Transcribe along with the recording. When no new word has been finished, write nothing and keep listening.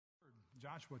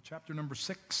Joshua chapter number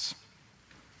 6.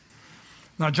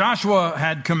 Now Joshua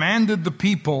had commanded the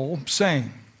people,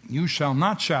 saying, "You shall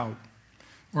not shout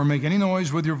or make any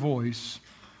noise with your voice,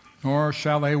 nor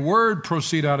shall a word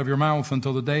proceed out of your mouth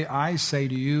until the day I say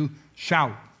to you,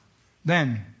 shout.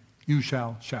 Then you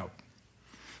shall shout."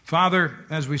 Father,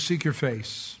 as we seek your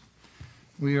face,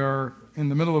 we are in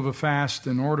the middle of a fast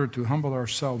in order to humble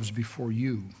ourselves before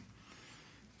you,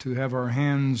 to have our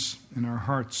hands and our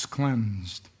hearts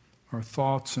cleansed, our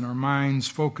thoughts and our minds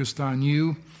focused on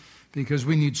you, because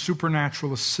we need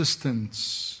supernatural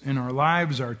assistance in our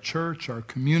lives, our church, our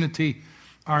community,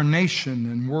 our nation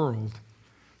and world.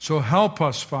 So help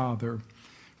us, Father.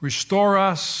 Restore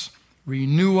us,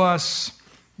 renew us.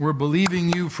 We're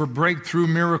believing you for breakthrough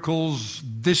miracles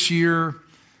this year,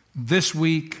 this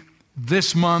week,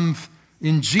 this month.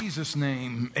 In Jesus'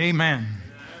 name, amen.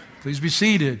 Please be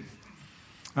seated.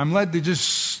 I'm led to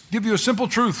just give you a simple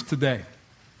truth today.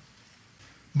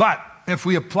 But if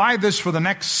we apply this for the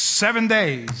next 7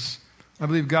 days, I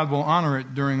believe God will honor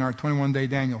it during our 21-day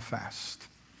Daniel fast.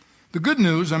 The good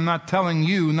news, I'm not telling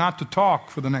you not to talk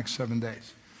for the next 7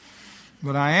 days.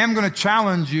 But I am going to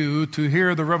challenge you to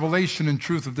hear the revelation and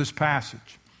truth of this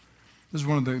passage. This is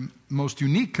one of the most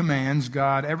unique commands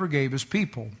God ever gave his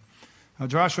people. Now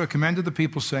Joshua commanded the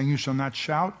people, saying, "You shall not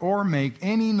shout or make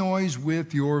any noise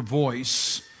with your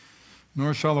voice,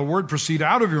 nor shall a word proceed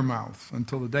out of your mouth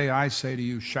until the day I say to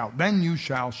you, shout. Then you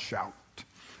shall shout."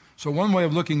 So one way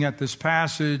of looking at this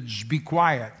passage, be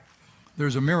quiet.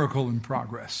 There's a miracle in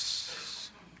progress.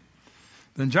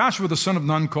 Then Joshua the son of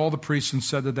Nun called the priests and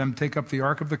said to them, "Take up the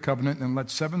ark of the covenant and let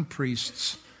 7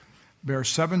 priests bear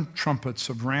 7 trumpets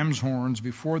of ram's horns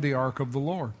before the ark of the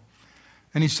Lord."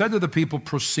 And he said to the people,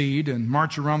 "Proceed and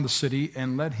march around the city,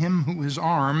 and let him who is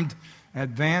armed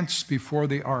advance before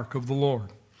the ark of the Lord."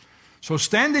 So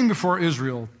standing before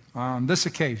Israel on this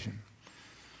occasion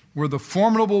were the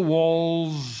formidable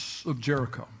walls of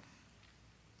Jericho.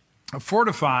 A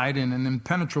fortified in an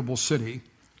impenetrable city,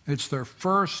 it's their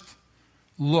first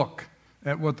look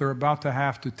at what they're about to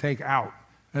have to take out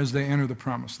as they enter the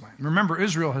promised land. Remember,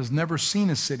 Israel has never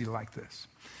seen a city like this.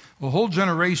 A whole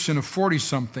generation of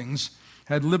 40-somethings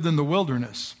had lived in the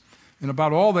wilderness, and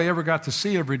about all they ever got to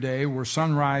see every day were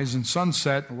sunrise and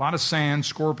sunset, a lot of sand,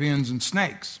 scorpions, and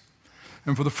snakes.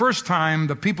 And for the first time,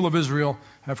 the people of Israel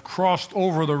have crossed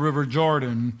over the river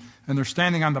Jordan, and they're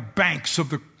standing on the banks of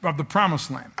the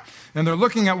promised land. And they're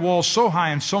looking at walls so high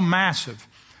and so massive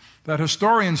that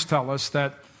historians tell us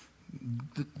that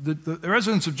the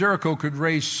residents of Jericho could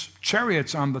race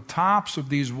chariots on the tops of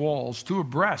these walls, 2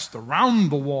 abreast,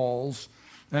 around the walls,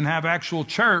 and have actual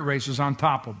chariot races on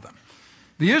top of them.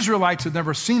 The Israelites had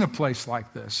never seen a place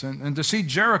like this. And to see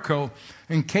Jericho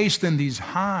encased in these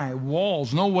high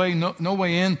walls, no way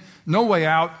in, no way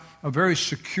out, a very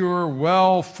secure,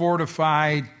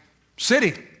 well-fortified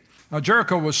city. Now,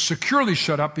 Jericho was securely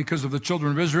shut up because of the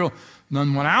children of Israel.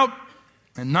 None went out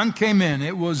and none came in.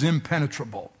 It was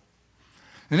impenetrable.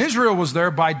 And Israel was there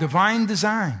by divine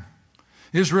design.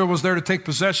 Israel was there to take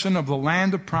possession of the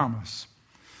land of promise.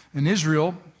 And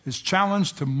Israel is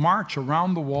challenged to march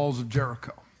around the walls of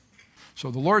Jericho. So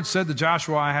the Lord said to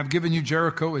Joshua, "I have given you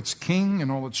Jericho, its king,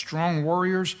 and all its strong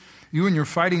warriors. You and your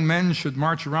fighting men should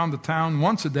march around the town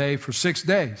once a day for 6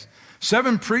 days.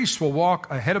 7 priests will walk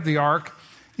ahead of the ark,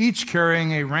 each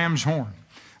carrying a ram's horn.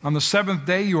 On the 7th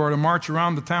day, you are to march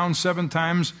around the town 7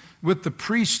 times with the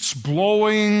priests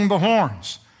blowing the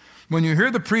horns. When you hear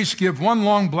the priests give one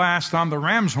long blast on the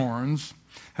ram's horns,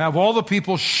 have all the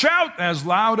people shout as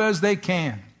loud as they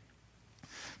can.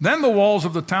 Then the walls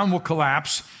of the town will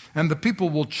collapse, and the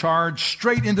people will charge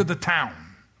straight into the town."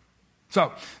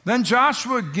 So then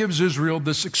Joshua gives Israel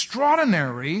this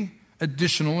extraordinary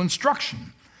additional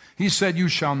instruction. He said, "You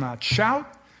shall not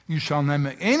shout, you shall not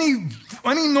make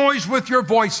any noise with your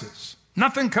voices.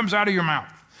 Nothing comes out of your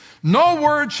mouth. No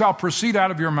word shall proceed out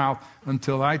of your mouth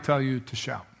until I tell you to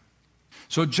shout."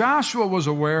 So Joshua was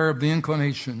aware of the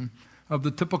inclination of the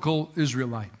typical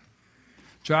Israelite.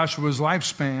 Joshua's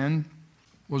lifespan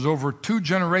was over 2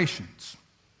 generations.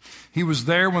 He was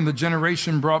there when the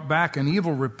generation brought back an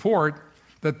evil report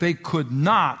that they could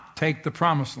not take the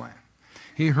promised land.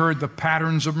 He heard the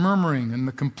patterns of murmuring and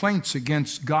the complaints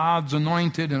against God's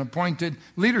anointed and appointed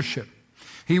leadership.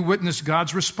 He witnessed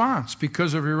God's response.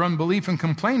 "Because of your unbelief and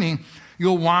complaining,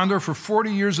 you'll wander for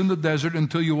 40 years in the desert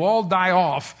until you all die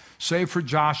off, save for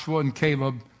Joshua and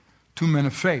Caleb, 2 men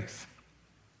of faith."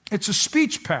 It's a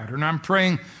speech pattern I'm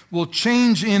praying will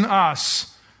change in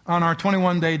us on our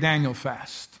 21-day Daniel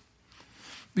fast.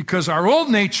 Because our old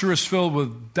nature is filled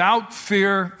with doubt,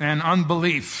 fear, and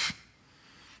unbelief.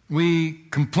 We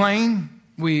complain,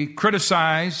 we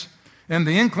criticize, And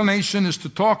the inclination is to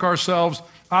talk ourselves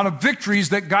out of victories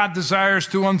that God desires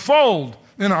to unfold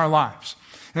in our lives.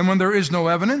 And when there is no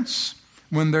evidence,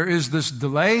 when there is this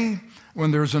delay,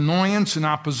 when there's annoyance and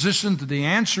opposition to the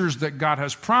answers that God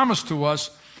has promised to us,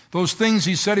 those things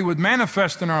He said He would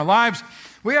manifest in our lives,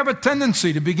 we have a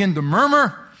tendency to begin to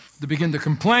murmur, to begin to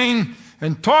complain,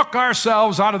 and talk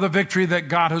ourselves out of the victory that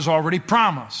God has already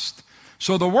promised.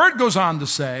 So the Word goes on to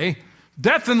say,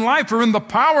 death and life are in the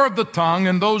power of the tongue,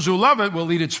 and those who love it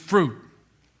will eat its fruit.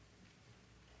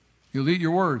 You'll eat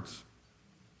your words.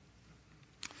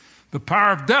 The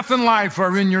power of death and life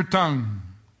are in your tongue,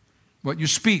 what you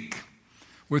speak.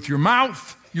 With your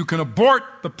mouth, you can abort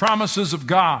the promises of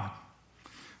God.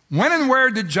 When and where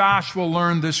did Joshua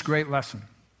learn this great lesson?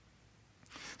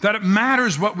 That it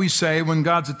matters what we say when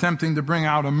God's attempting to bring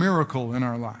out a miracle in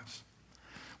our lives.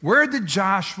 Where did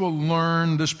Joshua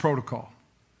learn this protocol?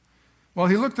 Well,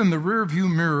 he looked in the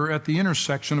rearview mirror at the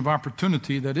intersection of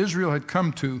opportunity that Israel had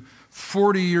come to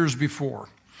 40 years before.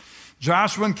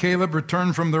 Joshua and Caleb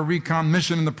returned from their recon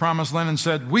mission in the Promised Land and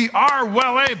said, "We are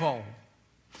well able."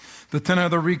 The 10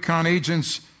 other recon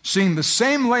agents, seeing the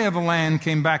same lay of the land,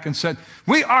 came back and said,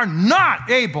 "We are not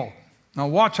able." Now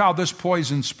watch how this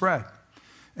poison spread.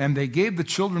 And they gave the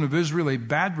children of Israel a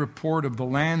bad report of the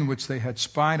land which they had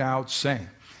spied out, saying,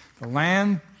 "The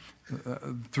land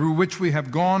through which we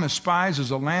have gone as spies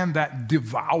is a land that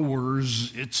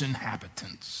devours its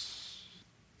inhabitants."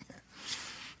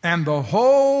 And the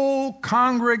whole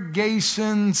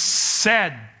congregation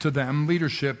said to them,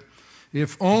 leadership,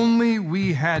 "If only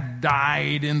we had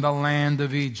died in the land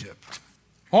of Egypt."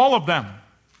 All of them.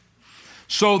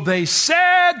 So they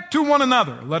said to one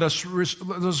another, let us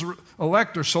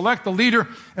elect or select a leader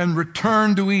and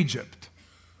return to Egypt.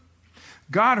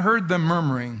 God heard them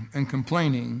murmuring and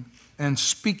complaining and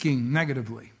speaking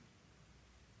negatively.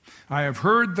 "I have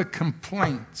heard the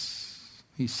complaints,"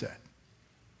 He said,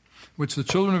 "which the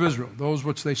children of Israel, those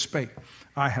which they spake.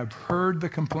 I have heard the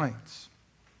complaints."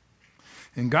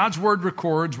 And God's word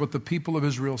records what the people of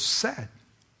Israel said.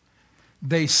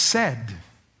 They said,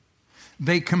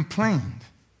 they complained,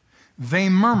 they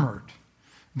murmured,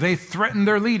 they threatened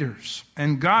their leaders,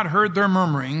 and God heard their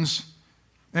murmurings,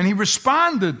 and He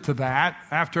responded to that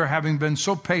after having been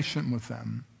so patient with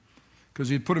them, because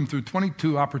He had put them through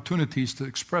 22 opportunities to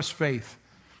express faith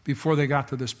before they got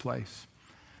to this place.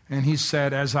 And He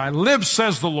said, "As I live,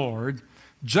 says the Lord,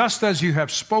 just as you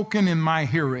have spoken in my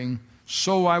hearing,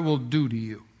 so I will do to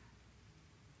you."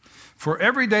 For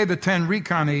every day the 10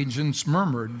 recon agents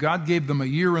murmured, God gave them a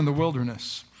year in the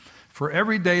wilderness. For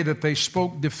every day that they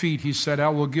spoke defeat, He said, "I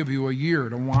will give you a year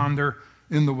to wander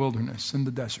in the wilderness, in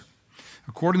the desert.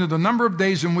 According to the number of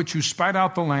days in which you spied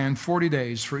out the land, 40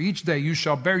 days. For each day you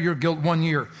shall bear your guilt 1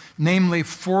 year, namely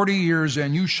 40 years,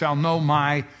 and you shall know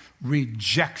my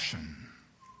rejection."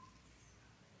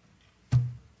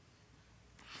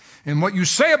 And what you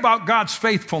say about God's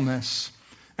faithfulness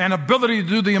and ability to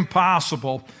do the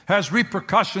impossible has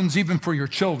repercussions even for your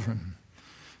children.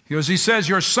 Because He says,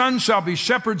 "Your sons shall be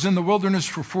shepherds in the wilderness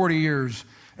for 40 years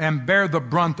and bear the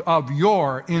brunt of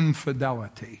your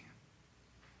infidelity."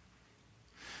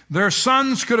 Their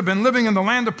sons could have been living in the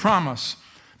land of promise,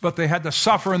 but they had to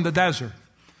suffer in the desert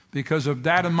because of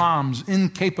dad and mom's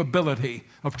incapability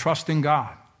of trusting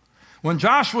God. When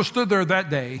Joshua stood there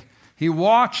that day, he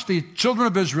watched the children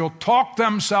of Israel talk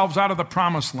themselves out of the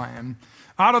promised land,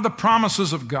 out of the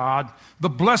promises of God, the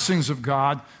blessings of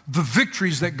God, the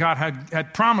victories that God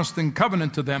had promised in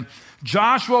covenant to them.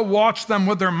 Joshua watched them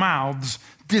with their mouths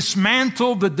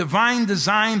dismantle the divine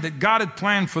design that God had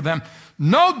planned for them.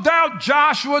 No doubt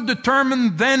Joshua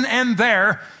determined then and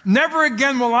there, never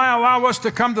again will I allow us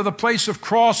to come to the place of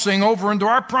crossing over into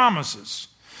our promises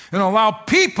and allow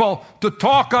people to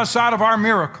talk us out of our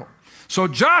miracle. So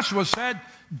Joshua said,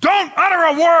 "Don't utter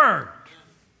a word."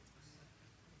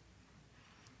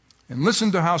 And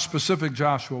listen to how specific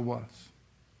Joshua was.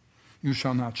 "You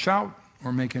shall not shout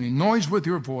or make any noise with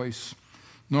your voice,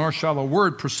 nor shall a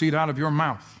word proceed out of your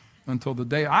mouth until the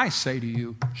day I say to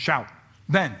you, shout.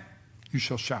 Then you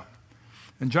shall shout."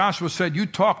 And Joshua said, "You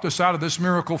talked us out of this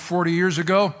miracle 40 years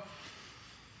ago.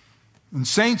 And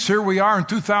saints, here we are in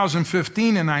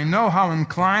 2015, and I know how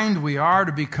inclined we are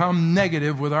to become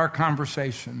negative with our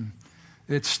conversation.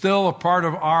 It's still a part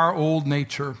of our old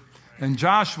nature." And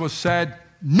Joshua said,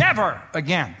 "Never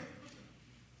again."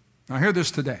 Now hear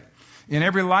this today. In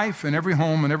every life, in every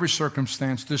home, in every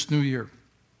circumstance this new year,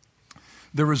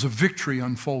 there is a victory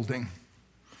unfolding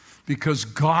because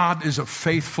God is a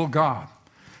faithful God.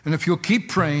 And if you'll keep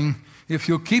praying, if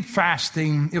you'll keep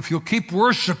fasting, if you'll keep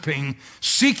worshiping,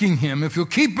 seeking Him, if you'll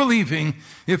keep believing,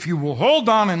 if you will hold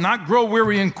on and not grow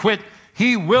weary and quit,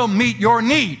 He will meet your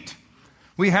need.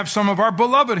 We have some of our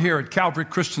beloved here at Calvary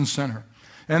Christian Center,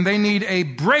 and they need a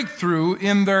breakthrough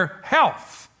in their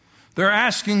health. They're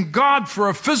asking God for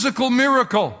a physical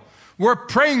miracle. We're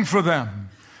praying for them.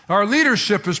 Our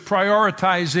leadership is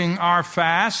prioritizing our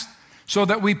fast so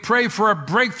that we pray for a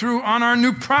breakthrough on our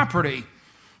new property,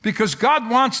 because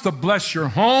God wants to bless your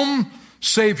home,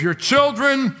 save your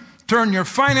children, turn your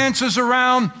finances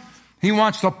around. He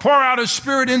wants to pour out His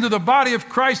Spirit into the body of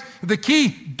Christ. The key,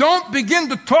 don't begin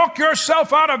to talk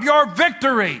yourself out of your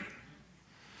victory.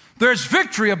 There's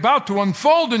victory about to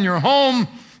unfold in your home,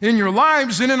 in your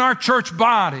lives, and in our church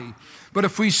body. But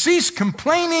if we cease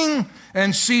complaining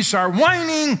and cease our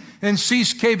whining and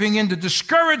cease caving into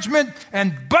discouragement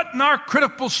and button our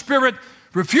critical spirit,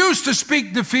 refuse to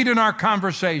speak defeat in our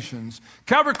conversations.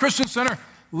 Calvary Christian Center,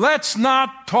 let's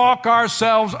not talk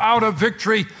ourselves out of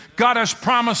victory God has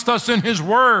promised us in His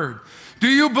Word. Do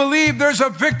you believe there's a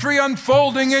victory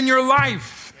unfolding in your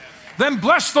life? Then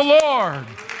bless the Lord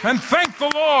and thank the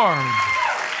Lord.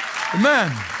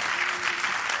 Amen.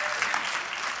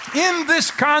 In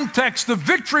this context, the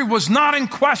victory was not in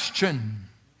question.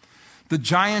 The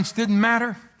giants didn't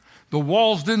matter. The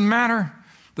walls didn't matter.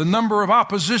 The number of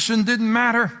opposition didn't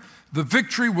matter. The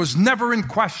victory was never in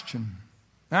question.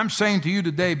 I'm saying to you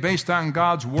today, based on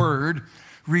God's Word,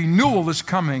 renewal is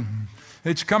coming.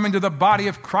 It's coming to the body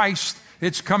of Christ.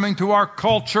 It's coming to our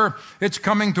culture. It's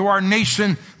coming to our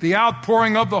nation. The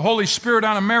outpouring of the Holy Spirit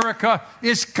on America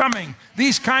is coming.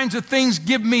 These kinds of things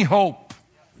give me hope.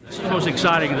 It's the most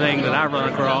exciting thing that I've run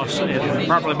across in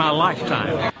probably my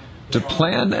lifetime. To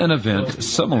plan an event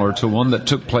similar to one that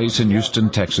took place in Houston,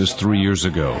 Texas 3 years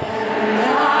ago.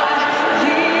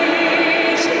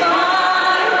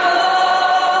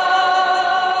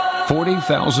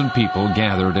 40,000 people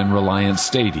gathered in Reliance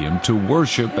Stadium to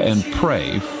worship and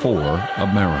pray for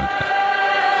America.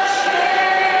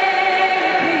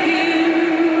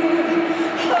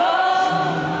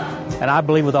 And I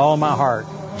believe with all my heart,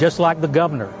 just like the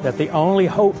governor, that the only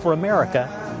hope for America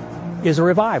is a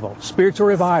revival, spiritual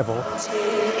revival.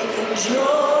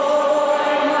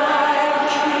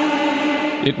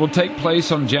 It will take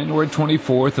place on January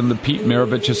 24th in the Pete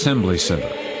Maravich Assembly Center.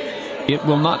 It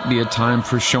will not be a time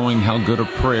for showing how good a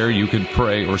prayer you can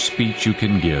pray or speech you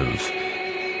can give,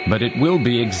 but it will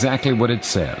be exactly what it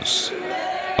says.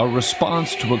 A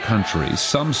response to a country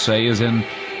some say is in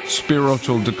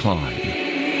spiritual decline.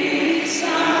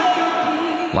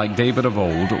 Like David of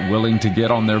old, willing to get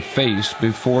on their face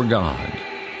before God,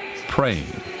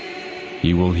 praying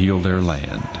He will heal their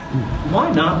land.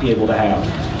 Why not be able to have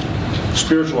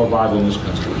spiritual revival in this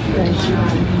country?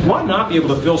 Why not be able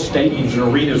to fill stadiums and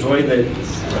arenas the way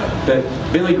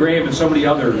that Billy Graham and so many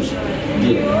others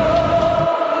did?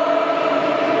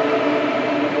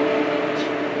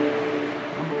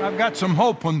 I've got some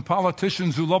hope when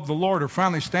politicians who love the Lord are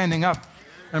finally standing up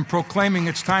and proclaiming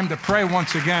it's time to pray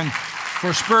once again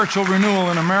for spiritual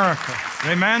renewal in America.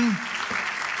 Amen?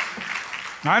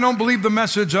 I don't believe the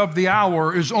message of the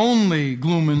hour is only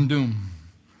gloom and doom.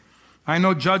 I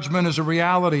know judgment is a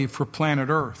reality for planet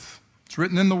Earth. It's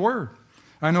written in the Word.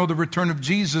 I know the return of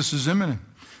Jesus is imminent.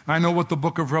 I know what the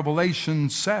book of Revelation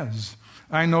says.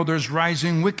 I know there's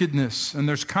rising wickedness and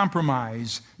there's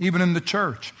compromise, even in the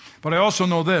church. But I also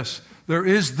know this. There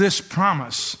is this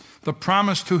promise. The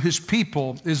promise to His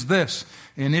people is this: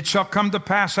 and it shall come to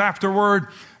pass afterward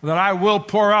that I will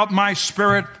pour out my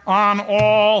Spirit on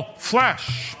all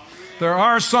flesh. There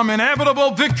are some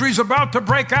inevitable victories about to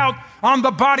break out on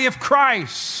the body of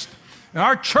Christ,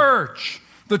 our church,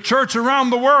 the church around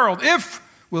the world, if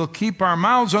we'll keep our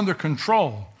mouths under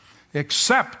control,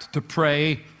 except to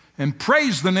pray and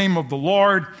praise the name of the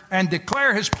Lord and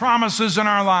declare His promises in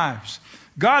our lives.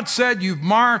 God said you've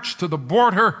marched to the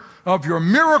border of your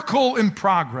miracle in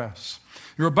progress.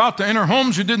 You're about to enter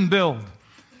homes you didn't build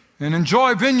and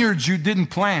enjoy vineyards you didn't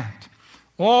plant.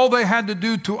 All they had to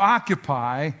do to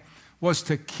occupy was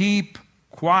to keep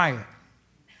quiet.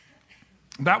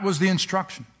 That was the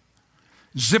instruction.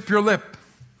 Zip your lip.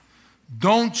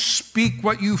 Don't speak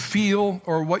what you feel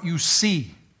or what you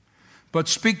see, but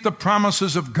speak the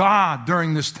promises of God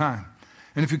during this time.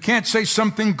 And if you can't say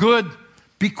something good,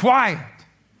 be quiet.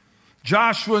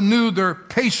 Joshua knew their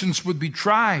patience would be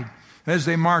tried as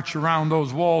they marched around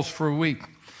those walls for a week.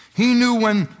 He knew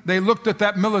when they looked at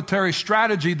that military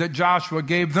strategy that Joshua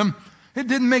gave them, it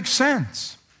didn't make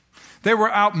sense. They were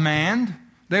outmanned.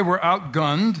 They were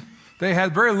outgunned. They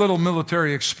had very little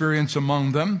military experience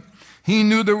among them. He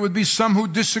knew there would be some who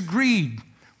disagreed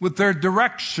with their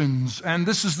directions, and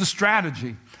this is the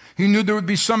strategy. He knew there would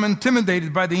be some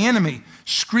intimidated by the enemy,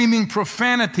 screaming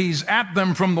profanities at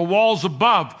them from the walls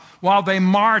above while they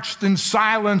marched in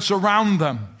silence around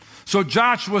them. So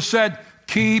Joshua said,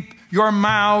 keep your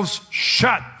mouths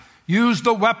shut. Use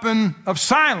the weapon of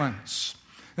silence.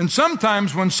 And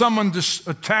sometimes when someone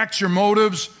attacks your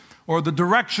motives or the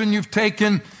direction you've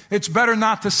taken, it's better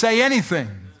not to say anything.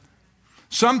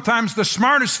 Sometimes the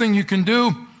smartest thing you can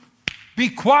do, be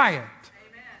quiet.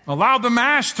 Allow the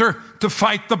master to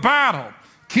fight the battle.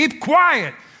 Keep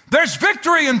quiet. There's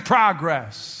victory in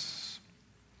progress.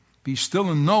 Be still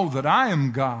and know that I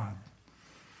am God.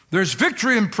 There's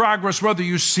victory in progress whether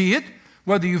you see it,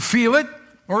 whether you feel it,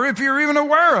 or if you're even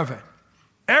aware of it.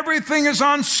 Everything is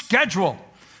on schedule.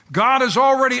 God is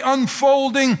already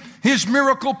unfolding His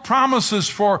miracle promises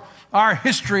for our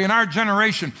history and our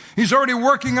generation. He's already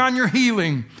working on your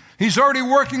healing. He's already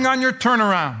working on your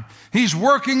turnaround. He's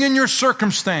working in your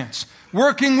circumstance,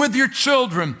 working with your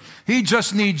children. He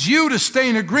just needs you to stay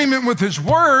in agreement with His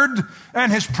Word and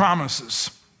His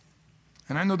promises.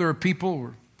 And I know there are people who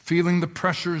are feeling the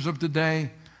pressures of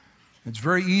today. It's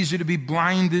very easy to be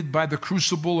blinded by the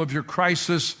crucible of your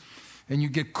crisis, and you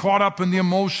get caught up in the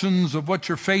emotions of what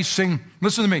you're facing.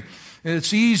 Listen to me.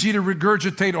 It's easy to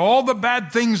regurgitate all the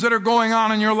bad things that are going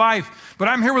on in your life, but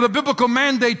I'm here with a biblical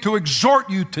mandate to exhort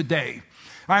you today.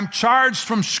 I'm charged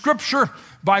from Scripture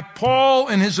by Paul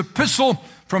in his epistle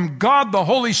from God the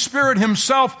Holy Spirit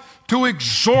Himself to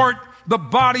exhort the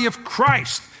body of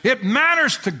Christ. It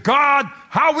matters to God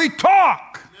how we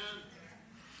talk.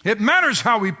 It matters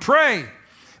how we pray.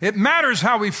 It matters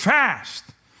how we fast.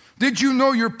 Did you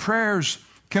know your prayers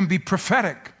can be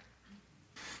prophetic?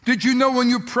 Did you know when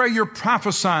you pray you're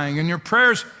prophesying and your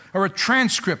prayers are a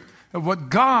transcript of what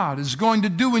God is going to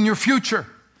do in your future?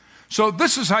 So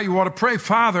this is how you ought to pray.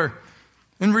 Father,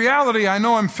 in reality, I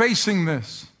know I'm facing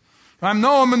this. I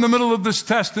know I'm in the middle of this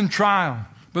test and trial.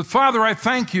 But Father, I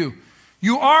thank you.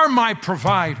 You are my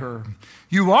provider.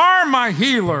 You are my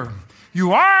healer.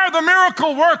 You are the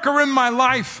miracle worker in my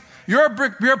life. Your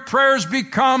prayers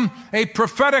become a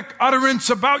prophetic utterance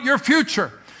about your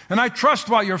future. And I trust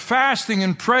while you're fasting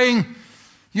and praying,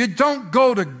 you don't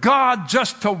go to God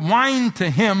just to whine to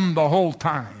Him the whole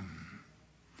time,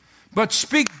 but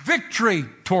speak victory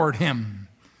toward Him.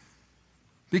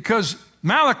 Because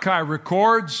Malachi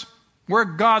records where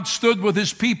God stood with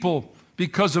His people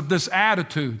because of this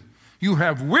attitude. You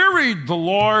have wearied the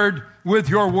Lord with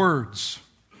your words.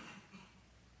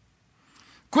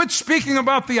 Quit speaking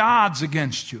about the odds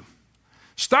against you.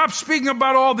 Stop speaking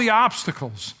about all the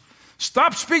obstacles.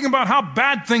 Stop speaking about how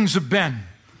bad things have been.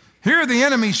 Hear the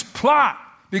enemy's plot,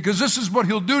 because this is what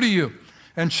he'll do to you,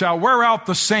 and shall wear out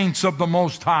the saints of the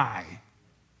Most High.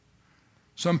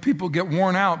 Some people get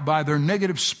worn out by their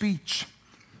negative speech,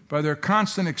 by their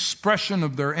constant expression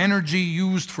of their energy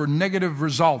used for negative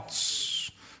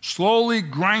results, slowly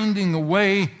grinding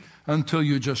away until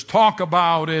you just talk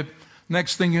about it.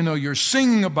 Next thing you know, you're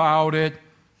singing about it.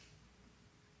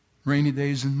 Rainy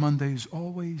days and Mondays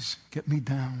always get me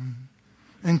down.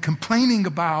 And complaining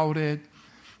about it.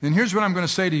 And here's what I'm going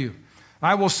to say to you.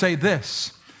 I will say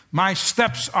this. My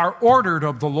steps are ordered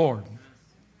of the Lord.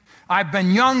 I've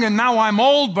been young and now I'm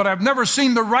old, but I've never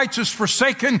seen the righteous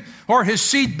forsaken or his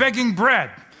seed begging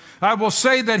bread. I will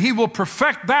say that He will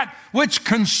perfect that which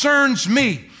concerns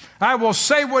me. I will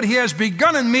say what He has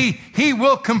begun in me, He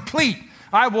will complete.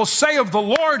 I will say of the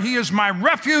Lord, He is my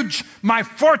refuge, my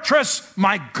fortress,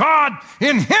 my God.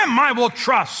 In Him I will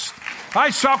trust.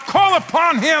 I shall call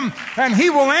upon Him, and He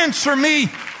will answer me.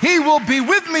 He will be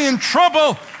with me in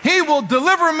trouble. He will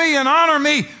deliver me and honor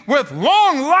me. With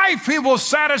long life He will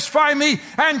satisfy me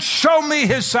and show me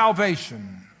His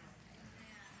salvation.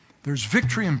 There's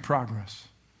victory in progress.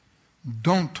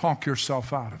 Don't talk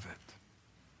yourself out of it.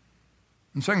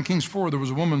 In 2 Kings 4, there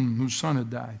was a woman whose son had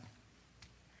died.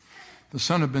 The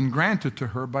son had been granted to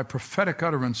her by prophetic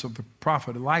utterance of the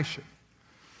prophet Elisha.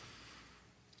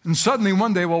 And suddenly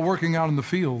one day while working out in the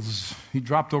fields, he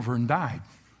dropped over and died.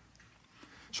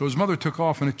 So his mother took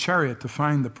off in a chariot to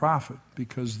find the prophet,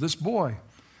 because this boy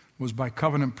was by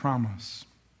covenant promise.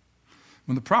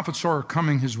 When the prophet saw her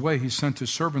coming his way, he sent his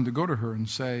servant to go to her and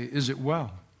say, "Is it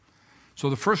well?" So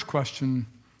the first question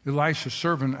Elisha's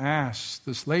servant asked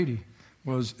this lady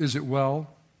was, "Is it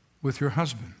well with your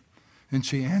husband?" And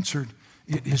she answered,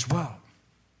 "It is well."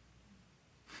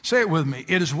 Say it with me,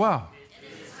 "It is well." It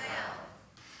is well.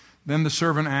 Then the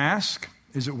servant asked,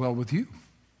 "Is it well with you?"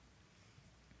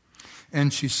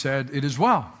 And she said, "It is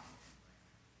well."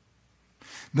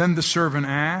 Then the servant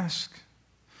asked,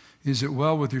 "Is it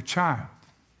well with your child?"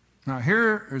 Now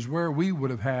here is where we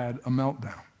would have had a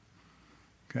meltdown.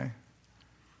 Okay?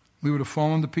 We would have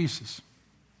fallen to pieces.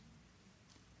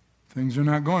 Things are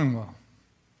not going well.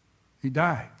 He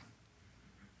died.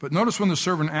 But notice when the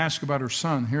servant asked about her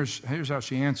son, here's how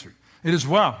she answered. It is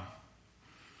well,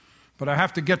 but I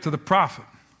have to get to the prophet,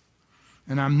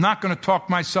 and I'm not going to talk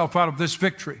myself out of this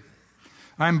victory.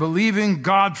 I'm believing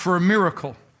God for a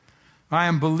miracle. I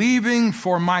am believing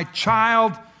for my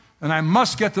child, and I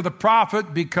must get to the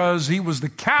prophet because he was the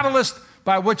catalyst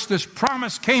by which this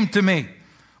promise came to me.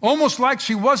 Almost like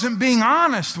she wasn't being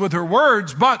honest with her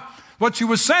words, but what she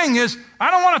was saying is, I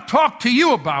don't want to talk to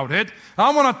you about it.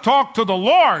 I want to talk to the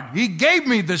Lord. He gave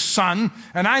me this son,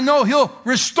 and I know He'll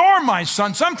restore my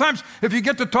son. Sometimes if you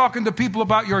get to talking to people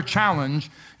about your challenge,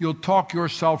 you'll talk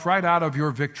yourself right out of your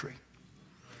victory.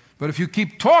 But if you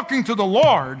keep talking to the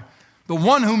Lord, the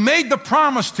one who made the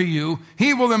promise to you,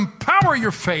 He will empower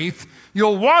your faith.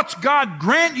 You'll watch God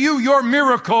grant you your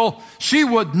miracle. She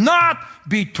would not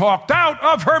be talked out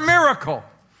of her miracle.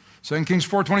 2 Kings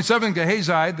 4:27,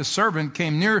 Gehazi, the servant,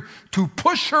 came near to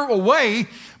push her away,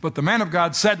 but the man of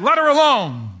God said, let her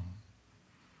alone.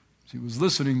 She was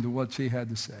listening to what she had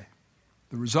to say.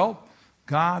 The result,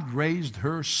 God raised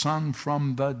her son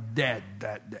from the dead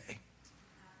that day.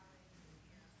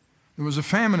 There was a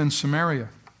famine in Samaria,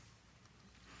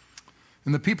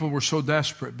 and the people were so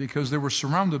desperate because they were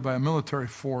surrounded by a military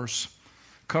force,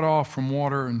 cut off from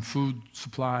water and food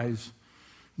supplies.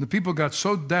 And the people got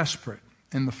so desperate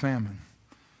in the famine.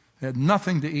 They had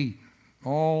nothing to eat.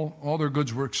 All their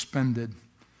goods were expended.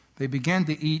 They began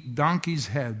to eat donkeys'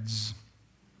 heads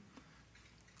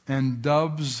and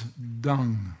doves'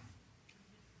 dung.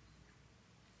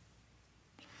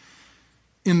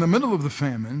 In the middle of the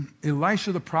famine,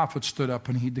 Elisha the prophet stood up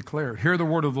and he declared, hear the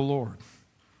word of the Lord.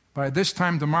 By this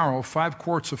time tomorrow, 5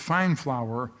 quarts of fine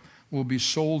flour will be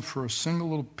sold for a single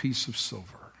little piece of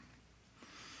silver.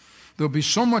 There'll be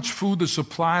so much food, the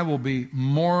supply will be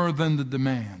more than the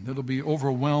demand. It'll be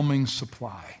overwhelming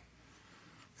supply.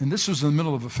 And this was in the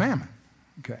middle of a famine.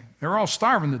 Okay, they're all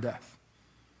starving to death.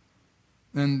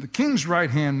 And the king's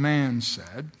right-hand man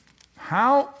said,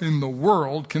 how in the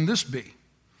world can this be?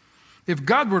 If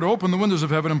God were to open the windows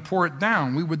of heaven and pour it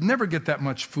down, we would never get that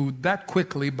much food that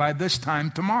quickly by this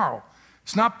time tomorrow.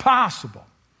 It's not possible.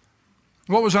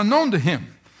 What was unknown to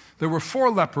him, there were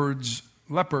 4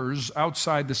 lepers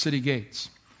outside the city gates.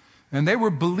 And they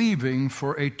were believing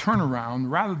for a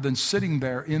turnaround rather than sitting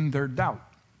there in their doubt.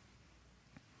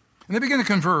 And they began to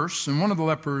converse, and one of the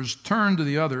lepers turned to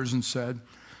the others and said,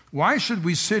 why should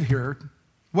we sit here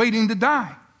waiting to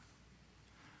die?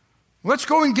 Let's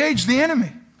go engage the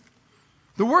enemy.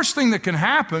 The worst thing that can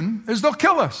happen is they'll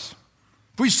kill us.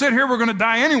 If we sit here, we're going to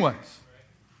die anyways.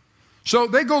 So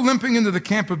they go limping into the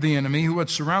camp of the enemy who had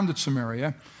surrounded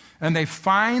Samaria, and they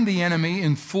find the enemy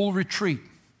in full retreat.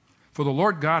 For the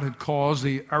Lord God had caused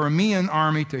the Aramean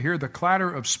army to hear the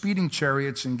clatter of speeding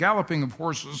chariots and galloping of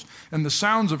horses and the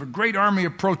sounds of a great army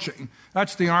approaching.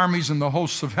 That's the armies and the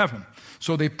hosts of heaven.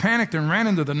 So they panicked and ran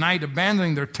into the night,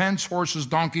 abandoning their tents, horses,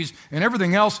 donkeys, and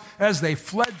everything else as they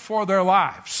fled for their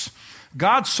lives.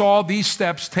 God saw these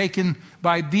steps taken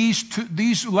by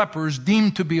these lepers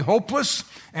deemed to be hopeless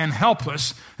and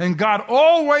helpless, and God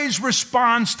always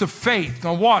responds to faith.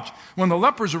 Now watch, when the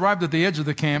lepers arrived at the edge of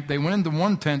the camp, they went into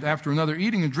one tent after another,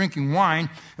 eating and drinking wine,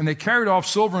 and they carried off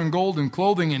silver and gold and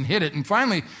clothing and hid it. And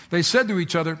finally, they said to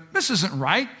each other, this isn't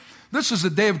right. This is a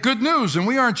day of good news, and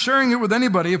we aren't sharing it with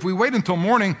anybody. If we wait until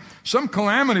morning, some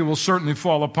calamity will certainly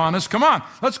fall upon us. Come on,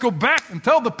 let's go back and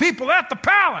tell the people at the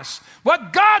palace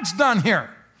what God's done here.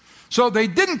 So they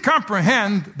didn't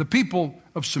comprehend, the people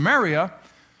of Samaria.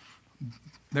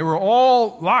 They were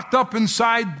all locked up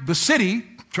inside the city,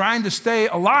 trying to stay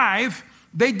alive.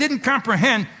 They didn't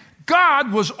comprehend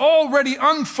God was already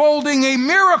unfolding a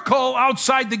miracle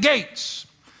outside the gates.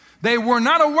 They were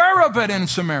not aware of it in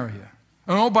Samaria.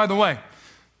 And oh, by the way,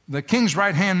 the king's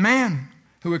right-hand man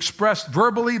who expressed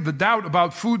verbally the doubt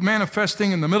about food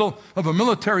manifesting in the middle of a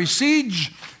military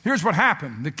siege, here's what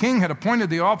happened. The king had appointed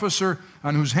the officer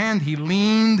on whose hand he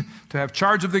leaned to have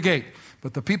charge of the gate.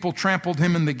 But the people trampled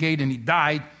him in the gate, and he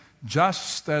died,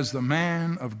 just as the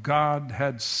man of God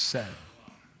had said.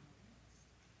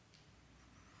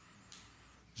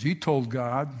 He told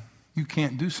God, you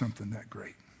can't do something that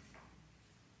great.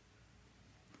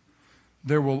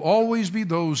 There will always be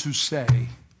those who say,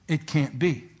 it can't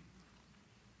be.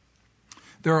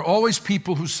 There are always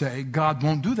people who say, God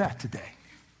won't do that today.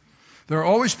 There are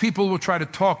always people who will try to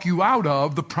talk you out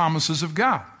of the promises of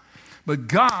God. But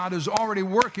God is already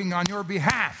working on your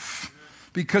behalf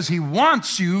because He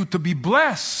wants you to be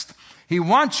blessed. He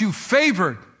wants you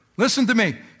favored. Listen to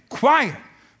me. Quiet.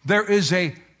 There is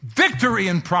a victory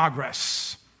in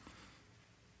progress.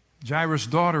 Jairus'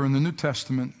 daughter in the New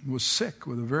Testament was sick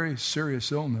with a very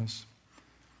serious illness.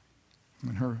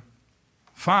 And her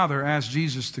father asked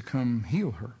Jesus to come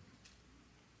heal her.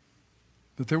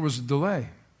 But there was a delay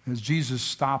as Jesus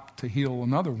stopped to heal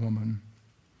another woman.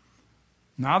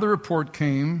 Now the report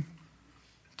came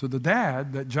to the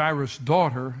dad that Jairus'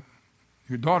 daughter,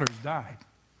 your daughter's died.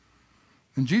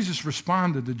 And Jesus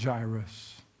responded to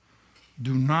Jairus,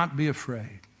 do not be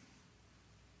afraid.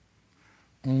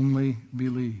 Only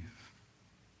believe.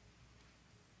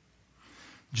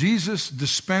 Jesus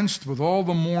dispensed with all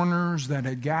the mourners that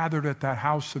had gathered at that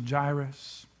house of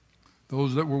Jairus,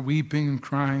 those that were weeping and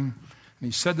crying. And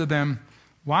he said to them,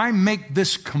 why make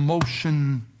this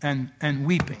commotion and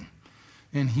weeping?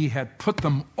 And he had put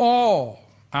them all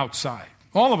outside,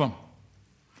 all of them.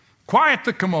 Quiet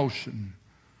the commotion.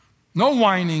 No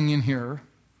whining in here.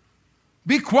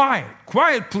 Be quiet.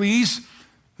 Quiet, please.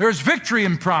 There's victory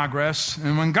in progress.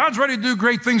 And when God's ready to do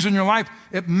great things in your life,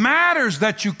 it matters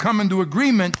that you come into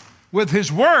agreement with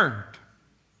His Word.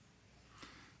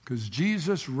 Because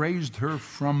Jesus raised her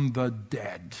from the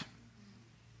dead.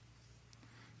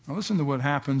 Now listen to what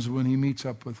happens when He meets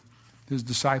up with His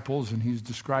disciples and He's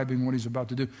describing what He's about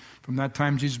to do. From that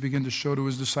time, Jesus began to show to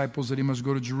His disciples that He must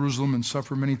go to Jerusalem and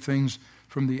suffer many things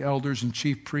from the elders and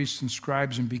chief priests and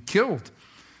scribes and be killed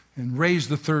and raised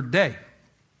the third day.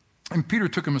 And Peter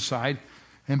took him aside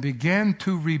and began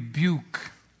to rebuke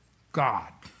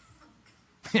God.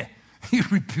 Yeah, he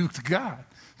rebuked God.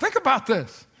 Think about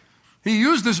this. He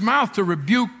used his mouth to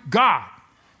rebuke God.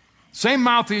 Same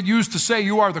mouth he had used to say,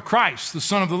 you are the Christ, the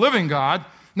Son of the living God.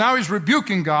 Now he's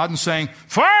rebuking God and saying,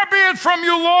 far be it from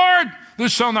you, Lord,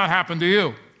 this shall not happen to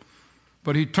you.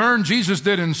 But he turned, Jesus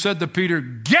did, and said to Peter,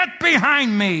 get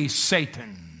behind me,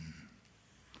 Satan.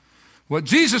 What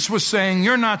Jesus was saying,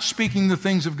 you're not speaking the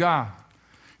things of God.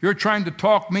 You're trying to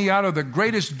talk me out of the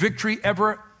greatest victory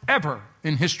ever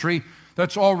in history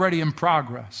that's already in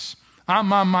progress.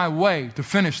 I'm on my way to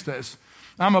finish this.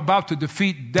 I'm about to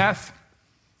defeat death,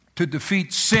 to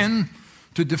defeat sin,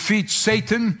 to defeat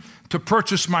Satan, to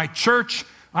purchase my church.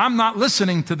 I'm not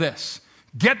listening to this.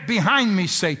 Get behind me,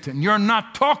 Satan. You're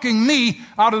not talking me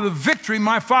out of the victory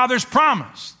my Father's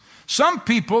promised. Some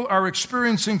people are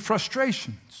experiencing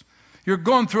frustrations. You're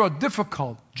going through a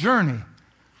difficult journey.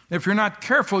 If you're not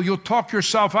careful, you'll talk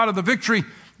yourself out of the victory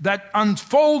that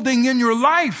unfolding in your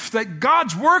life, that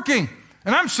God's working.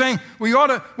 And I'm saying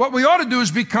what we ought to do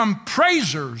is become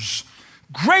praisers,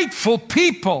 grateful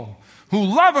people who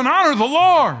love and honor the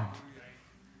Lord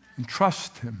and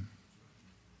trust Him.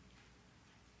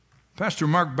 Pastor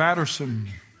Mark Batterson,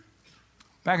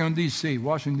 back in D.C.,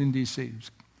 Washington, D.C.,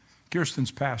 was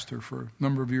Kirsten's pastor for a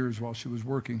number of years while she was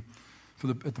working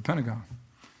at the Pentagon.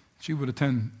 She would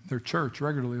attend their church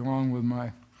regularly along with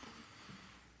my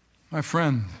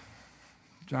friend,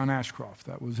 John Ashcroft.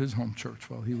 That was his home church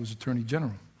while he was Attorney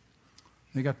General.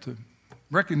 They got to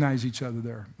recognize each other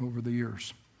there over the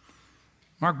years.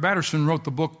 Mark Batterson wrote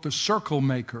the book, The Circle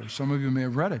Maker. Some of you may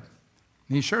have read it.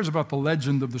 And he shares about the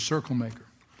legend of the Circle Maker.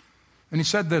 And he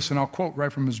said this, and I'll quote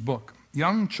right from his book.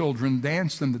 Young children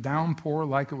danced in the downpour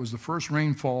like it was the first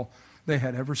rainfall they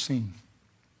had ever seen.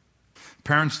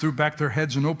 Parents threw back their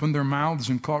heads and opened their mouths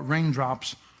and caught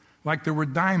raindrops like there were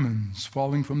diamonds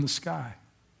falling from the sky.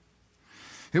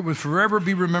 It would forever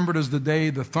be remembered as the day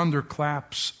the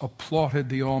thunderclaps applauded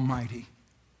the Almighty.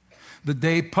 The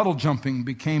day puddle jumping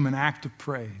became an act of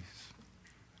praise.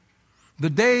 The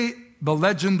day the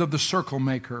legend of the Circle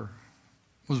Maker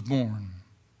was born.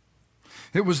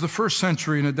 It was the first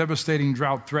century and a devastating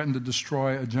drought threatened to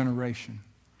destroy a generation.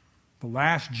 The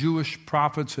last Jewish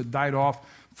prophets had died off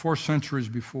 4 centuries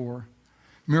before.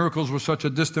 Miracles were such a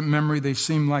distant memory they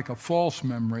seemed like a false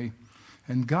memory,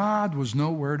 and God was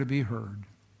nowhere to be heard.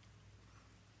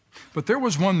 But there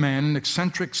was one man, an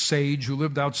eccentric sage who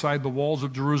lived outside the walls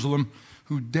of Jerusalem,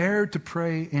 who dared to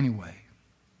pray anyway.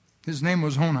 His name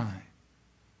was Honi,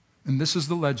 and this is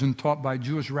the legend taught by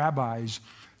Jewish rabbis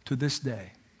to this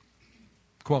day.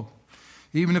 Quote,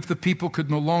 even if the people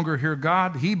could no longer hear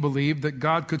God, he believed that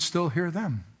God could still hear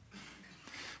them.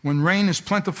 When rain is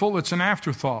plentiful, it's an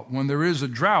afterthought. When there is a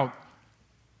drought,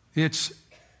 it's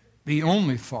the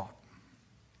only thought.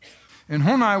 And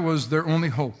Honi was their only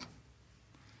hope.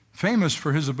 Famous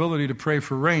for his ability to pray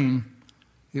for rain,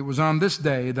 it was on this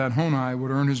day that Honi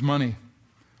would earn his money.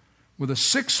 With a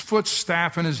 6-foot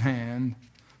staff in his hand,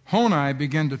 Honi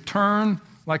began to turn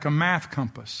like a math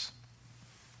compass.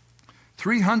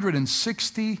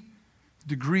 360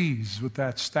 degrees with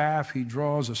that staff, he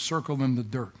draws a circle in the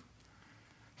dirt.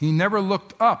 He never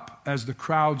looked up as the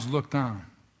crowds looked on.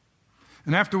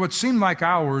 And after what seemed like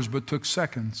hours but took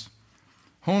seconds,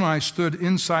 Honi stood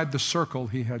inside the circle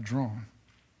he had drawn.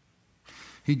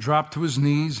 He dropped to his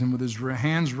knees and with his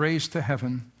hands raised to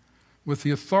heaven, with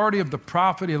the authority of the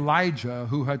prophet Elijah,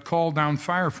 who had called down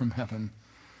fire from heaven,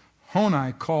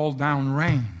 Honi called down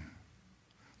rain.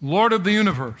 Lord of the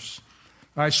universe,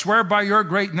 I swear by your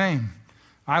great name,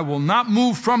 I will not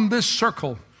move from this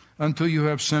circle until you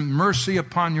have sent mercy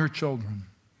upon your children.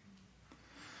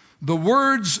 The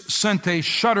words sent a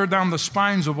shudder down the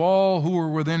spines of all who were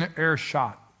within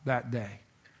earshot that day.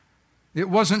 It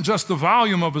wasn't just the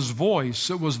volume of his voice,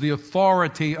 it was the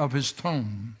authority of his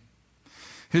tone.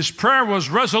 His prayer was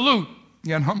resolute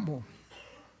yet humble,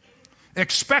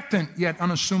 expectant yet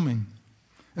unassuming.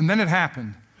 And then it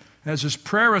happened. As his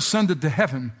prayer ascended to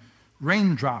heaven,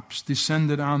 raindrops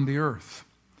descended on the earth.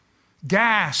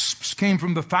 Gasps came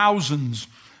from the thousands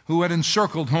who had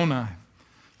encircled Honi.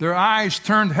 Their eyes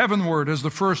turned heavenward as the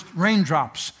first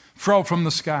raindrops fell from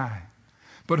the sky.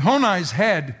 But Honi's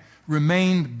head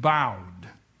remained bowed.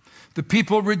 The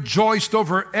people rejoiced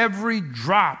over every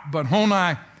drop, but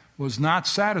Honi was not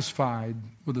satisfied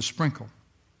with a sprinkle.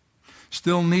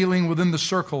 Still kneeling within the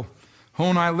circle,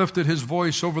 Honi lifted his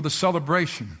voice over the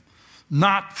celebration.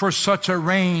 Not for such a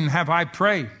rain have I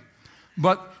prayed,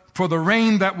 but for the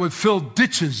rain that would fill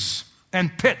ditches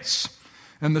and pits.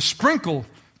 And the sprinkle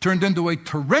turned into a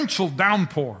torrential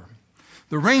downpour.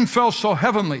 The rain fell so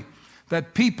heavenly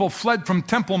that people fled from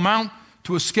Temple Mount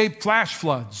to escape flash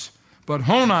floods. But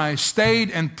Honi stayed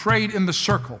and prayed in the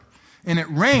circle, and it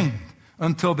rained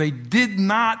until they did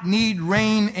not need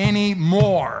rain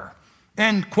anymore.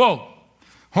 End quote.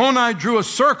 Honi drew a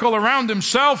circle around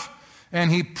himself,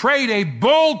 and he prayed a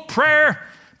bold prayer,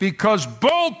 because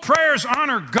bold prayers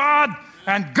honor God,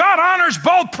 and God honors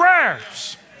bold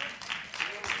prayers.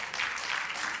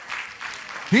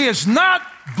 He is not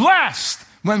blessed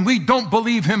when we don't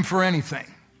believe him for anything.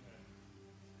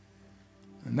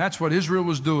 And that's what Israel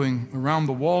was doing around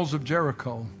the walls of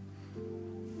Jericho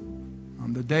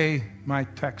on the day my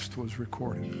text was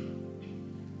recorded.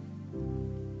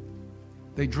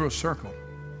 They drew a circle.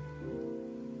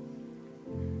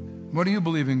 What do you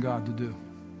believe in God to do?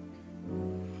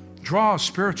 Draw a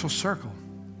spiritual circle.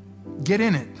 Get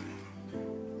in it.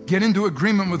 Get into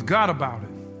agreement with God about it.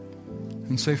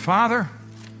 And say, Father,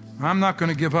 I'm not going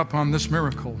to give up on this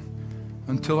miracle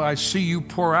until I see you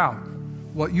pour out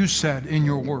what you said in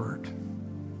your word.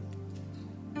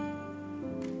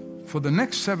 For the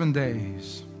next 7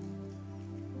 days,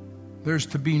 there's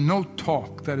to be no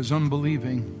talk that is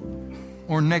unbelieving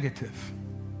or negative.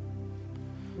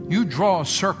 You draw a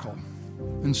circle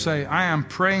and say, I am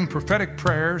praying prophetic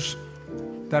prayers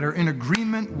that are in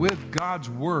agreement with God's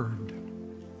word.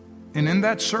 And in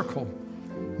that circle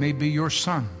may be your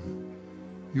son,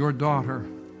 your daughter,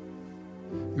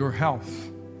 your health,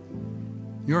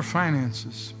 your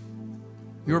finances,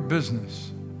 your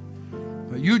business.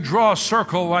 But you draw a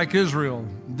circle like Israel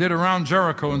did around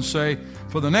Jericho and say,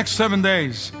 for the next 7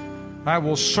 days, I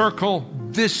will circle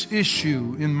this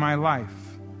issue in my life.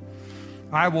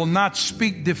 I will not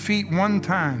speak defeat one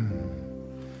time.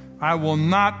 I will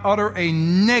not utter a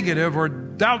negative or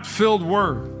doubt-filled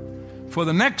word. For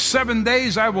the next 7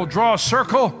 days, I will draw a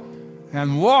circle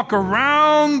and walk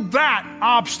around that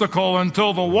obstacle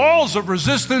until the walls of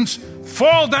resistance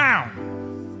fall down.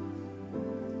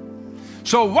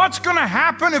 So what's going to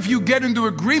happen if you get into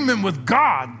agreement with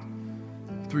God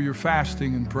through your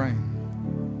fasting and praying?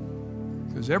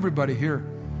 Because everybody here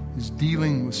is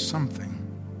dealing with something.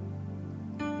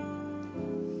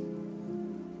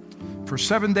 For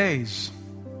 7 days,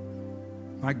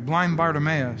 like blind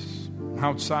Bartimaeus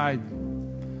outside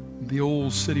the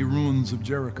old city ruins of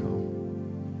Jericho.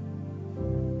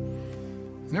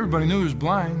 And everybody knew he was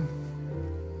blind.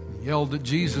 He yelled at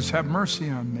Jesus, have mercy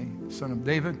on me, Son of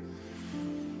David.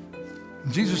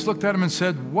 And Jesus looked at him and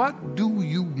said, what do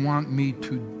you want me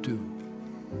to do?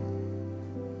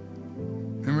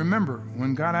 And remember,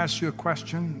 when God asks you a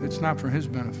question, it's not for his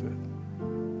benefit.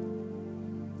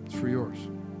 It's for yours.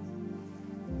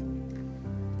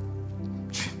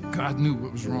 God knew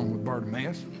what was wrong with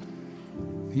Bartimaeus.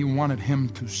 He wanted him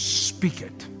to speak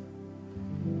it,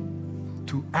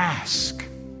 to ask,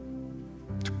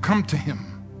 to come to him.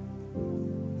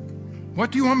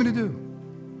 What do you want me to do?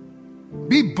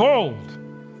 Be bold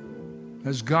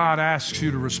as God asks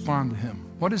you to respond to him.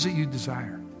 What is it you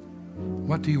desire?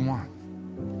 What do you want?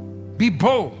 Be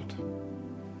bold.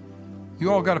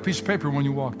 You all got a piece of paper when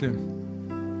you walked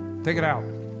in. Take it out.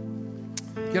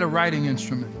 Get a writing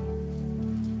instrument.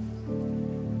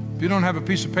 If you don't have a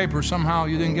piece of paper, somehow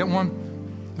you didn't get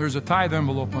one, there's a tithe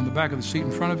envelope on the back of the seat in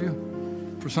front of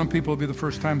you. For some people, it'll be the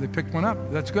first time they picked one up.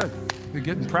 That's good. You're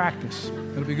getting practice.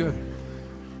 It'll be good.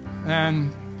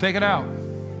 and take it out.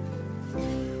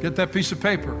 Get that piece of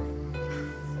paper.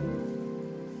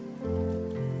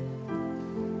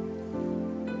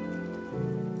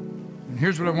 And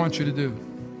here's what I want you to do.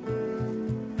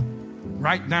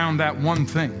 Write down that one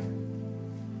thing.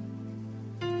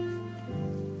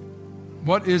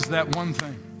 What is that one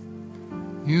thing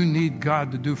you need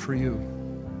God to do for you?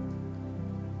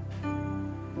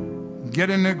 Get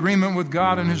in agreement with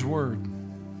God and His Word.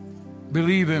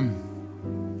 Believe Him.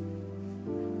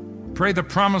 Pray the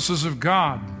promises of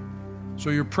God so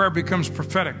your prayer becomes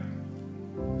prophetic.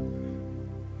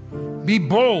 Be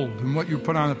bold in what you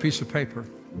put on a piece of paper.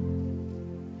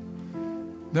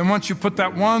 Then once you put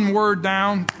that one word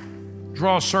down,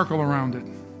 draw a circle around it.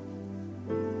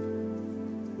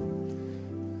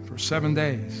 For 7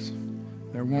 days,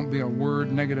 there won't be a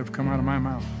word negative come out of my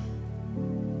mouth.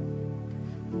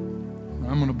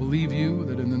 I'm going to believe you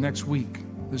that in the next week,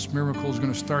 this miracle is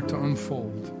going to start to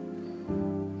unfold.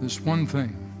 This one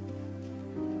thing.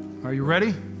 Are you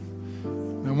ready?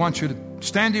 I want you to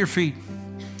stand to your feet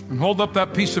and hold up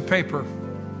that piece of paper.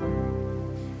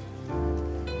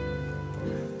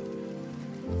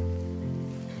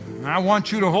 I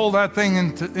want you to hold that thing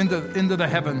into the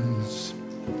heavens.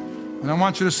 And I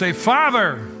want you to say,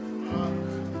 Father,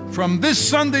 from this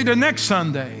Sunday to next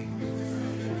Sunday,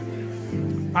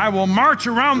 I will march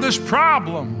around this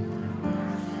problem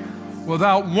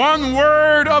without one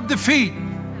word of defeat.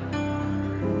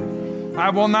 I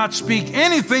will not speak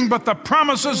anything but the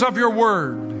promises of your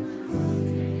word.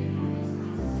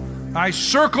 I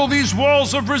circle these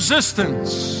walls of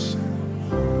resistance.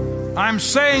 I'm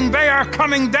saying they are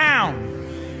coming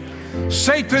down.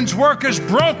 Satan's work is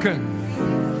broken.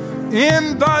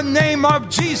 In the name of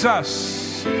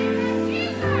Jesus.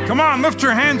 Come on, lift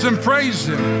your hands and praise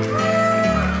Him.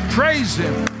 Praise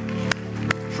Him.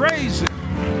 Praise Him.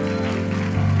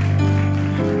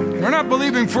 We're not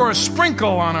believing for a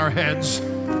sprinkle on our heads,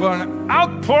 but an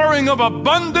outpouring of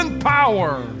abundant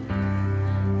power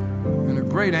and a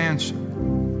great answer.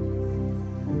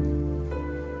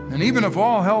 And even if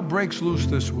all hell breaks loose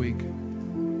this week,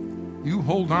 you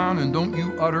hold on and don't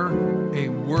you utter a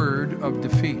word of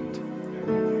defeat.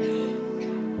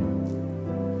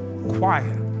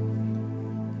 Quiet.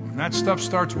 When that stuff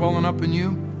starts welling up in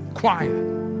you, quiet.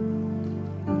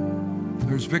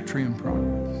 There's victory in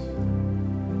progress.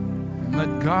 And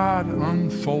let God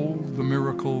unfold the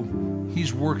miracle.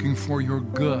 He's working for your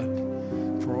good.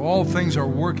 For all things are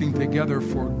working together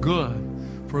for good,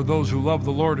 for those who love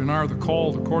the Lord and are the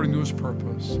called according to His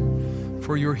purpose.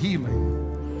 For your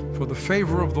healing, for the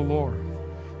favor of the Lord,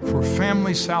 for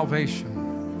family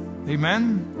salvation.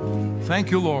 Amen?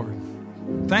 Thank you, Lord.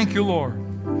 Thank you, Lord.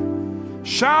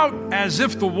 Shout as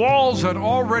if the walls had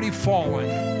already fallen.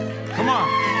 Come on.